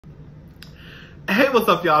Hey, what's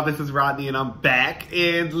up, y'all? This is Rodney, and I'm back.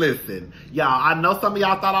 And listen, y'all, I know some of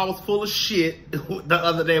y'all thought I was full of shit the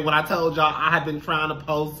other day when I told y'all I had been trying to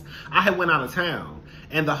post. I had went out of town,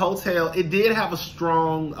 and the hotel, it did have a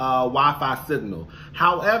strong Wi-Fi signal.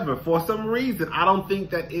 However, for some reason, I don't think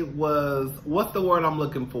that it was, what's the word I'm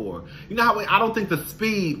looking for? You know how I don't think the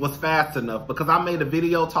speed was fast enough, because I made a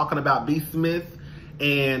video talking about B. Smith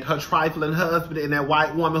and her trifling husband and that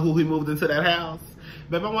white woman who he moved into that house.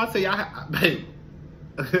 Babe, I want to tell y'all, babe,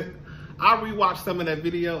 I rewatched some of that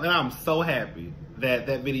video, and I'm so happy that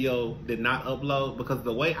that video did not upload, because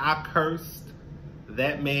the way I cursed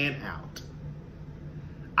that man out,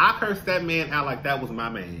 I cursed that man out like that was my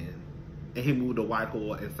man, and he moved a white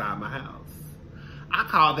whore inside my house. I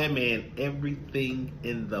called that man everything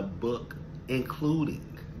in the book, including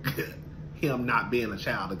him not being a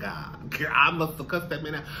child of God. Girl, I must have cussed that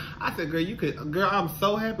man out. I said, girl, I'm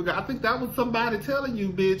so happy, girl. I think that was somebody telling you,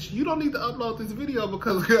 bitch, you don't need to upload this video,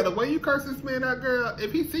 because, girl, the way you curse this man out, girl,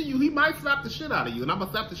 if he see you, he might slap the shit out of you, and I'm gonna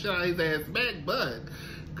slap the shit out of his ass back, but,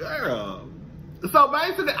 girl. So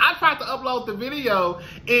basically, I tried to upload the video,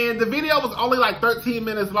 and the video was only like 13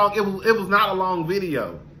 minutes long. It was not a long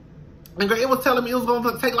video. And girl, it was telling me it was going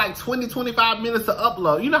to take like 20, 25 minutes to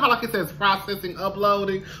upload. You know how like it says processing,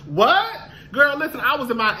 uploading? What? Girl, listen, I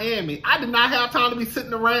was in Miami. I did not have time to be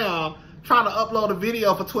sitting around trying to upload a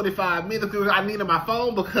video for 25 minutes because I needed my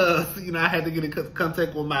phone, because, you know, I had to get in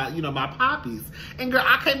contact with my, you know, my poppies. And girl,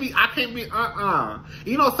 I can't be,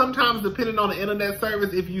 You know, sometimes depending on the internet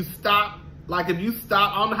service, if you stop, like if you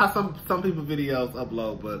stop, I don't know how some people videos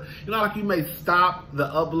upload, but you know, like you may stop the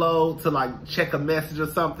upload to like check a message or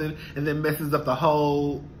something, and then messes up the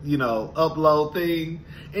whole, you know, upload thing.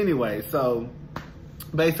 Anyway, so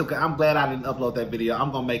basically, I'm glad I didn't upload that video.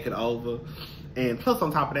 I'm gonna make it over. And plus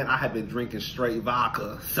on top of that, I have been drinking straight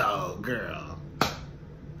vodka. So girl,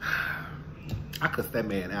 I cussed that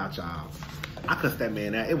man out, y'all. I cussed that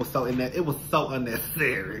man out. It was so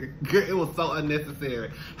unnecessary. Girl, it was so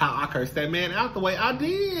unnecessary how I cursed that man out the way I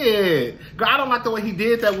did. Girl, I don't like the way he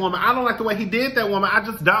did that woman. I don't like the way he did that woman. I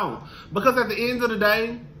just don't. Because at the end of the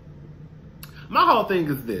day, my whole thing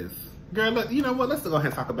is this. Girl, look, you know what? Let's go ahead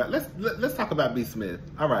and talk about, let's talk about B. Smith.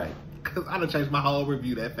 All right. Because I done changed my whole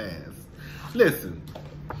review that fast. Listen.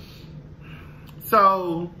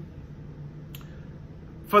 So,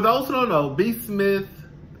 for those who don't know, B. Smith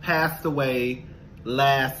passed away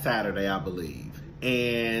last Saturday, I believe.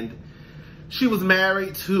 And she was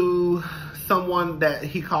married to someone that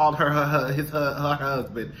he called her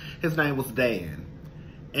husband. His name was Dan.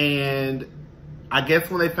 And I guess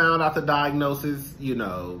when they found out the diagnosis, you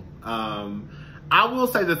know, I will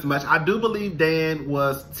say this much. I do believe Dan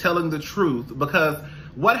was telling the truth, because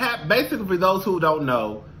what happened, basically for those who don't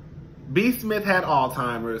know, B. Smith had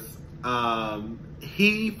Alzheimer's.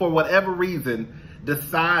 He, for whatever reason,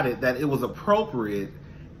 decided that it was appropriate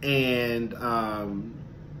and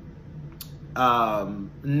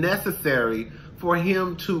necessary for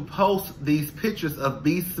him to post these pictures of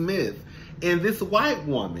B. Smith and this white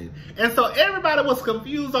woman. And so everybody was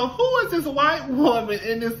confused on who is this white woman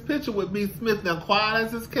in this picture with B. Smith. Now, quiet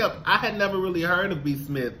as it's kept, I had never really heard of B.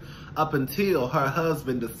 Smith up until her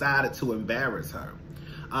husband decided to embarrass her.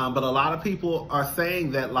 But a lot of people are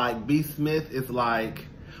saying that like B. Smith is like,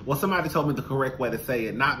 well, somebody told me the correct way to say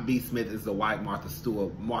it. Not B. Smith is the white Martha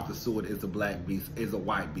Stewart. Martha Stewart is the black B. is a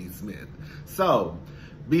white B. Smith. So,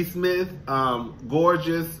 B. Smith,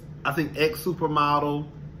 gorgeous, I think ex-supermodel.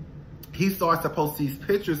 He starts to post these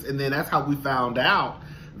pictures, and then that's how we found out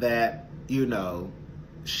that, you know,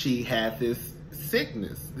 she had this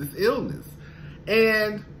sickness, this illness.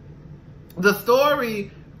 And the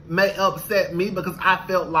story may upset me because I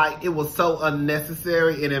felt like it was so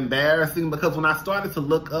unnecessary and embarrassing, because when I started to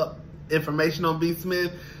look up information on B.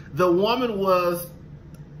 Smith, the woman was,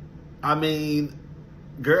 I mean,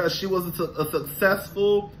 girl, she was a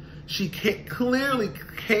successful, she clearly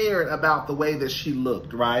cared about the way that she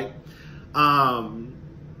looked, right?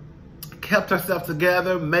 Kept herself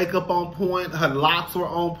together, makeup on point, her locks were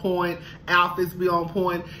on point, outfits be on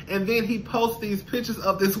point, and then he posts these pictures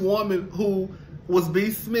of this woman who was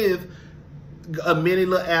B. Smith, a mini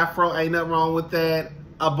little afro, ain't nothing wrong with that.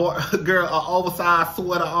 Girl, an oversized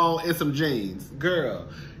sweater on and some jeans. Girl,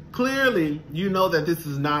 clearly you know that this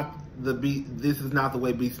is not the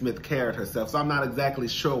way B. Smith carried herself. So I'm not exactly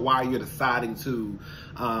sure why you're deciding to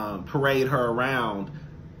parade her around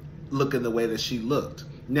looking the way that she looked.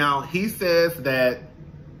 Now, he says that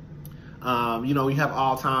you know, when you have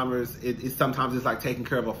Alzheimer's, sometimes it's like taking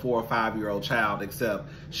care of a 4 or 5 year old child, except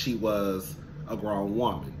she was a grown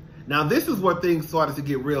woman. Now, this is where things started to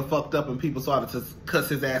get real fucked up and people started to cuss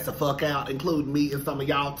his ass the fuck out, including me and some of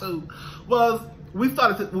y'all too, was we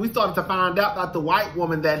started to find out that the white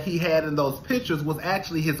woman that he had in those pictures was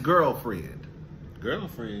actually his girlfriend.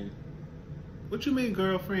 Girlfriend? What you mean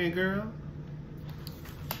girlfriend, girl?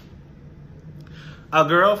 A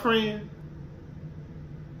girlfriend?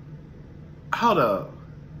 Hold up.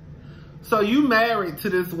 So you married to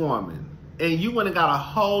this woman and you went and got a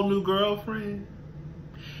whole new girlfriend?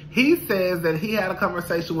 He says that he had a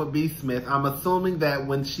conversation with B. Smith. I'm assuming that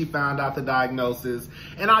when she found out the diagnosis,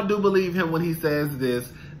 and I do believe him when he says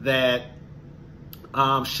this, that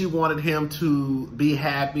she wanted him to be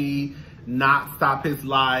happy, not stop his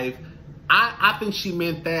life. I think she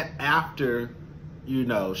meant that after, you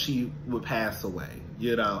know, she would pass away.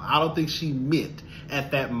 You know, I don't think she meant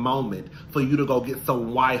at that moment for you to go get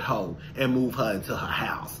some white hoe and move her into her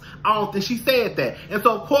house. I don't think she said that. And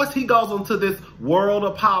so, of course, he goes onto this world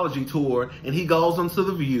apology tour and he goes onto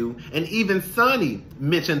The View. And even Sonny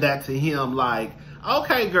mentioned that to him, like,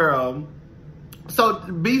 okay, girl. So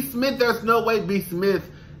B. Smith, there's no way B. Smith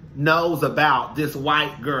knows about this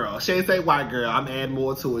white girl. She ain't say white girl. I'm adding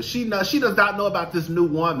more to it. She does not know about this new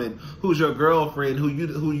woman who's your girlfriend, who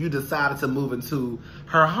you decided to move into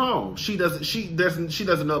her home. She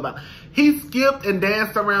doesn't know about. He skipped and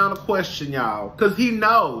danced around the question, y'all, because he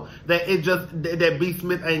know that that B.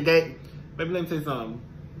 Smith ain't gay. Baby, let me tell you something.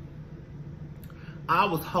 I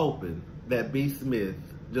was hoping that B. Smith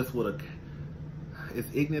just would have, as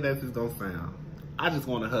ignorant as it's gonna sound, I just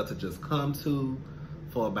wanted her to just come to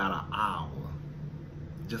for about an hour.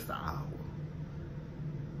 Just an hour.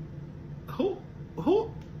 Who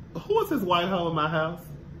is this white hoe in my house?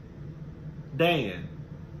 Dan,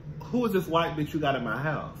 who is this white bitch you got in my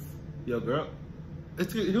house? Yo, girl.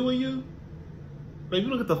 Who are you? Baby, you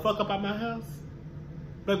don't get the fuck up out my house?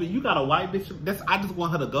 Baby, you got a white bitch. I just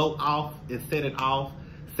want her to go off and set it off,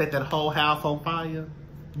 set that whole house on fire.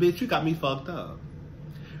 Bitch, you got me fucked up.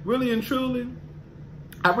 Really and truly,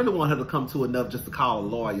 I really want her to come to enough just to call a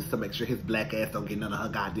lawyer to make sure his black ass don't get none of her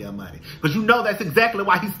goddamn money. Because you know that's exactly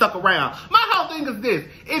why he's stuck around. My whole thing is this.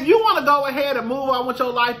 If you want to go ahead and move on with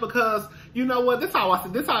your life because, you know what, this why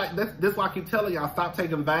I keep telling y'all, stop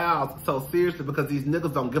taking vows so seriously, because these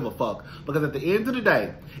niggas don't give a fuck. Because at the end of the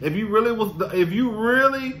day, if you really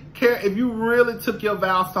took your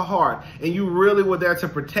vows to heart and you really were there to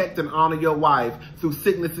protect and honor your wife through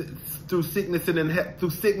sickness and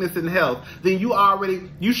health, then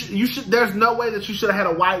you should. There's no way that you should have had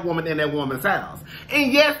a white woman in that woman's house.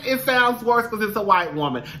 And yes, it sounds worse because it's a white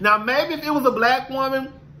woman. Now, maybe if it was a black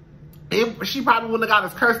woman, she probably wouldn't have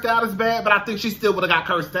got as cursed out as bad, but I think she still would have got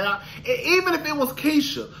cursed out. And even if it was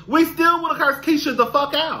Keisha, we still would have cursed Keisha the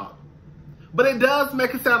fuck out. But it does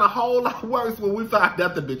make it sound a whole lot worse when we find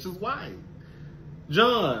out the bitch is white.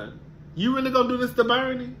 John, you really gonna do this to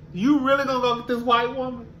Bernie? You really gonna go get this white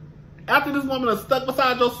woman? After this woman is stuck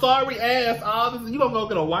beside your sorry ass, all this, you gonna go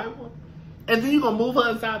get a white woman? And then you gonna move her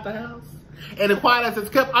inside the house? And as quiet as it's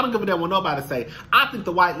kept, I don't give a damn what nobody say. I think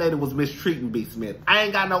the white lady was mistreating B. Smith. I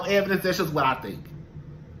ain't got no evidence. That's just what I think.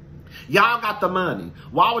 Y'all got the money.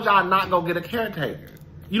 Why would y'all not go get a caretaker?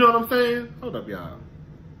 You know what I'm saying? Hold up, y'all.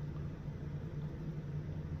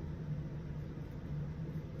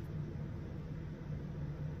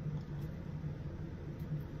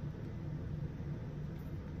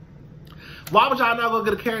 Why would y'all not go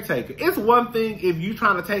get a caretaker? It's one thing if you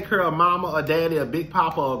trying to take care of mama or daddy or big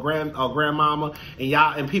papa or grandmama,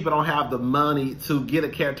 and people don't have the money to get a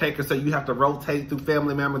caretaker, so you have to rotate through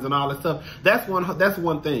family members and all that stuff. That's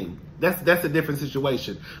one thing. That's a different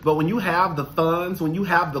situation. But when you have the funds, when you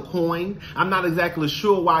have the coin, I'm not exactly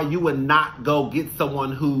sure why you would not go get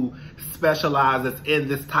someone who specializes in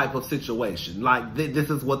this type of situation. Like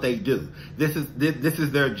this is what they do. This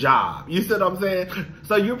is their job. You see what I'm saying?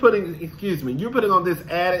 So you're putting on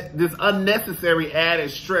this unnecessary added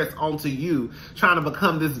stress onto you, trying to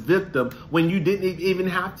become this victim when you didn't even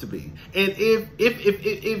have to be. And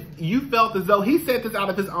if you felt as though, he said this out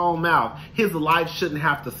of his own mouth, his life shouldn't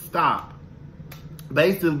have to stop.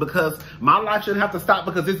 Basically, because my life shouldn't have to stop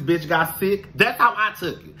because this bitch got sick. That's how I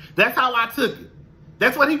took it.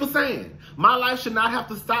 That's what he was saying. My life should not have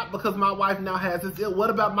to stop because my wife now has this ill. What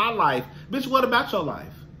about my life? Bitch, what about your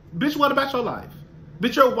life? Bitch, what about your life?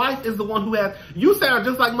 Bitch, your wife is the one who has... You sound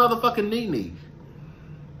just like motherfucking Nene.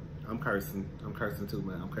 I'm cursing too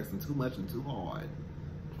much. I'm cursing too much and too hard.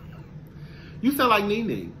 You sound like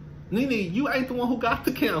Nene. Nene, you ain't the one who got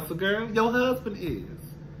the cancer, girl. Your husband is.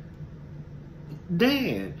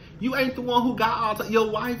 Dan, you ain't the one who got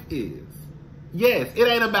your wife is. Yes, it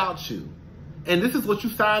ain't about you. And this is what you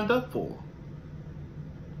signed up for.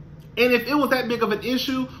 And if it was that big of an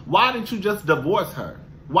issue, why didn't you just divorce her?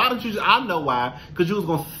 Why didn't you just, I know why, because you was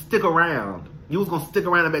going to stick around. You was going to stick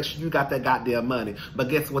around and make sure you got that goddamn money. But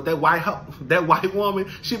guess what? That white woman,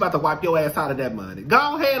 she about to wipe your ass out of that money.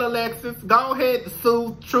 Go ahead, Alexis. Go ahead,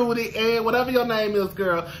 Sue, Trudy, and whatever your name is,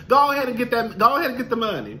 girl. Go ahead and get that. Go ahead and get the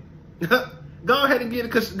money. Go ahead and get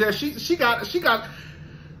it, because girl, she got.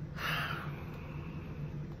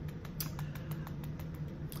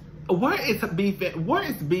 Where is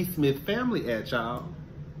B Smith family at, y'all?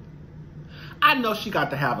 I know she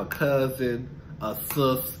got to have a cousin, a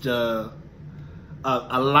sister,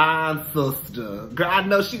 a line sister. Girl, I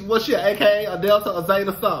know she an AKA, a Delta, a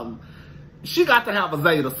Zeta something. She got to have a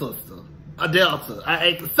Zeta sister, a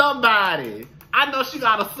Delta, somebody. I know she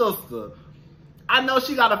got a sister. I know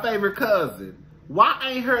she got a favorite cousin. Why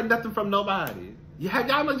I ain't heard nothing from nobody?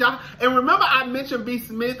 Y'all know y'all. And remember I mentioned B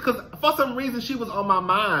Smith because for some reason she was on my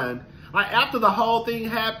mind. Like after the whole thing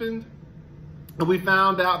happened, and we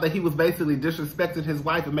found out that he was basically disrespecting his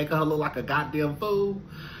wife and making her look like a goddamn fool.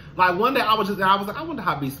 Like one day I was like, I wonder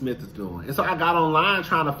how B Smith is doing. And so I got online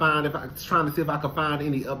trying to see if I could find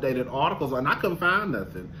any updated articles, and I couldn't find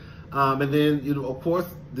nothing. And then, you know, of course,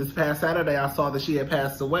 this past Saturday I saw that she had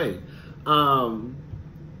passed away.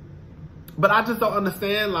 But I just don't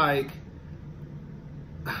understand, like,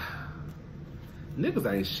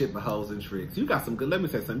 niggas ain't shit but hoes and tricks. You got some good, let me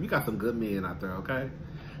say something, you got some good men out there, okay?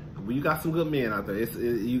 You got some good men out there.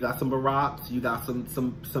 You got some Baracks, you got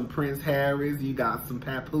some Prince Harrys, you got some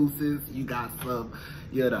Papooses, you got some,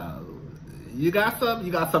 you know, you got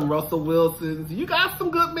some Russell Wilsons, you got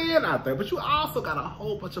some good men out there, but you also got a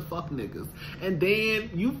whole bunch of fuck niggas. And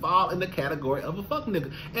then you fall in the category of a fuck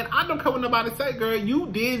nigga. And I don't care what nobody say, girl, you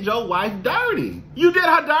did your wife dirty. You did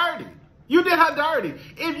her dirty. You did her dirty.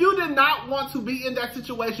 If you did not want to be in that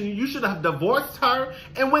situation, you should have divorced her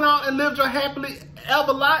and went on and lived your happily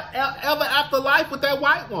ever after life with that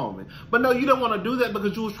white woman. But no, you didn't want to do that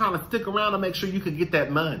because you was trying to stick around to make sure you could get that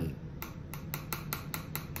money.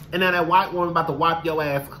 And then that white woman about to wipe your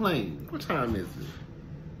ass clean. What time is it?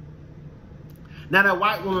 Now that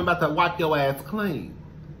white woman about to wipe your ass clean.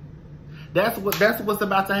 That's what's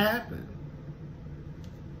about to happen.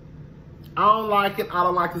 I don't like it. I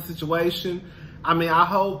don't like the situation. I mean, I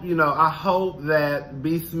hope that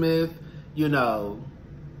B Smith, you know,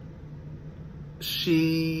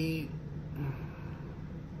 she,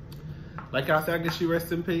 like I said, I guess she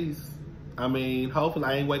rests in peace. I mean, hopefully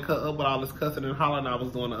I ain't wake her up with all this cussing and hollering I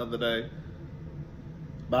was doing the other day.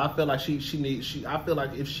 But I feel like I feel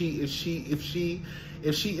like if she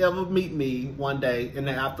ever meet me one day in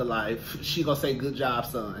the afterlife, she gonna say, "Good job,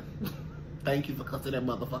 son. Thank you for cussing that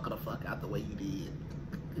motherfucker the fuck out the way you did."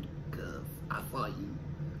 Cause I saw you.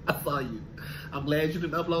 I saw you. I'm glad you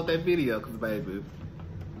didn't upload that video, cause baby.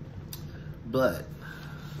 But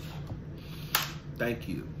thank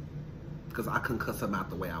you. Cause I couldn't cuss him out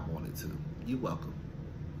the way I wanted to. You welcome.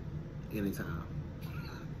 Anytime.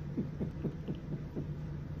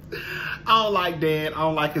 I don't like Dad. I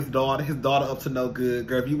don't like his daughter. His daughter up to no good.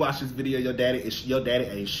 Girl, if you watch this video, your daddy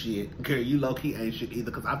ain't shit. Girl, you low-key ain't shit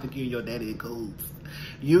either, because I think you and your daddy in cahoots.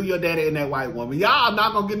 You, your daddy, and that white woman. Y'all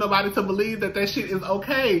not gonna get nobody to believe that shit is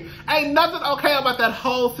okay. Ain't nothing okay about that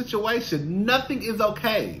whole situation. Nothing is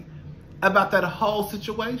okay about that whole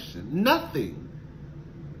situation. Nothing.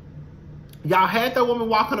 Y'all had that woman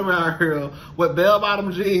walking around here with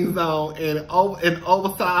bell-bottom jeans on and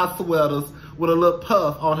oversized sweaters with a little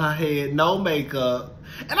puff on her head, no makeup.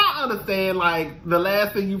 And I understand, like, the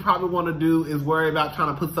last thing you probably want to do is worry about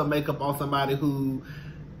trying to put some makeup on somebody who,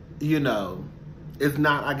 you know, is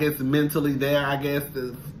not, I guess, mentally there, I guess,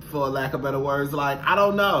 for lack of better words. Like, I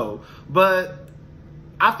don't know. But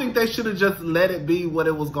I think they should have just let it be what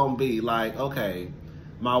it was going to be. Like, okay,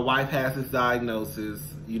 my wife has this diagnosis.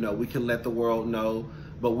 You know, we can let the world know,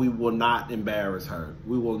 but we will not embarrass her.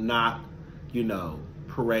 We will not, you know,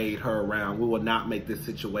 parade her around. We will not make this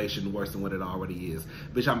situation worse than what it already is.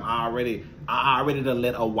 Bitch, I already done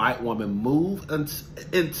let a white woman move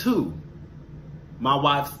into my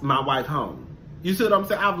wife's home. You see what I'm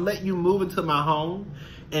saying? I've let you move into my home,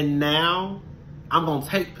 and now I'm gonna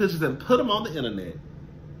take pictures and put them on the internet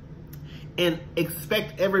and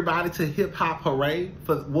expect everybody to hip hop hooray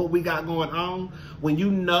for what we got going on, when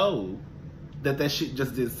you know that shit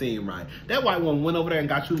just didn't seem right. That white woman went over there and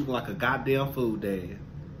got you looking like a goddamn fool, Dad.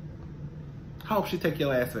 I hope she take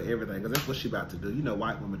your ass for everything, because that's what she about to do. You know,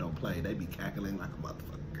 white women don't play. They be cackling like a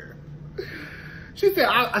motherfucker. She said,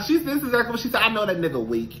 this is exactly what she said. I know that nigga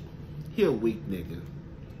weak. He a weak nigga.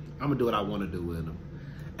 I'm gonna do what I want to do with him.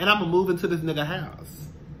 And I'm gonna move into this nigga house.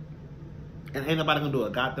 And ain't nobody gonna do a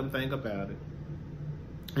goddamn thing about it.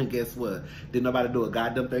 And guess what? Didn't nobody do a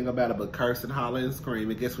goddamn thing about it but curse and holler and scream.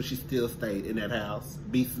 And guess what? She still stayed in that house,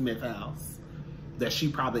 B. Smith house, that she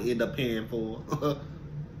probably ended up paying for.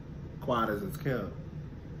 Quiet as it's kept.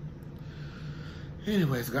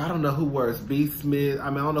 Anyways, I don't know who worse, B. Smith.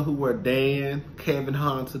 I don't know who were Dan, Kevin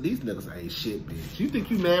Hunter. These niggas ain't shit, bitch. You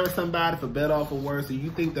think you married somebody for better or for worse, and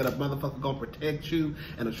you think that a motherfucker gonna protect you,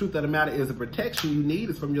 and the truth of the matter is the protection you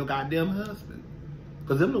need is from your goddamn husband.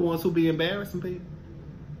 Because them the ones who be embarrassing people.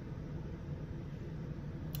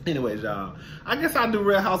 Anyways, y'all, I guess I'll do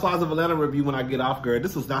Real Housewives of Atlanta review when I get off, girl.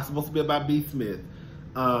 This was not supposed to be about B. Smith.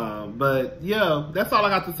 But, yeah, that's all I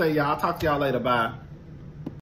got to say, y'all. I'll talk to y'all later. Bye.